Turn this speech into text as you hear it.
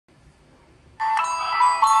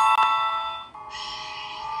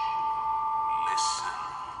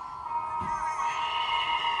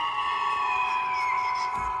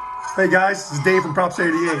Hey guys, this is Dave from Props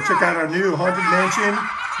 88. Check out our new Haunted Mansion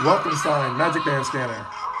welcome sign magic band scanner.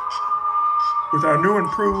 With our new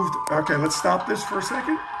improved, okay, let's stop this for a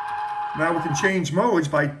second. Now we can change modes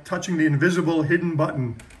by touching the invisible hidden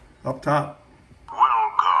button up top.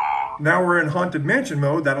 Welcome. Now we're in Haunted Mansion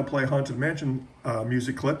mode. That'll play Haunted Mansion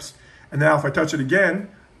music clips. And now if I touch it again,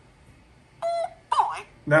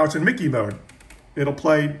 now it's in Mickey mode. It'll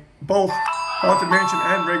play both Haunted Mansion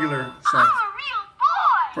and regular songs.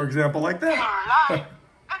 For example, like that. You are a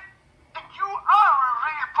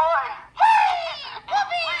real boy. Hey,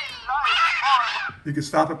 Puppy! You can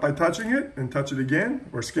stop it by touching it and touch it again,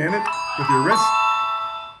 or scan it with your wrist.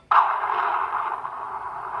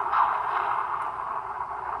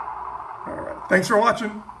 All right. Thanks for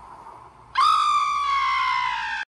watching.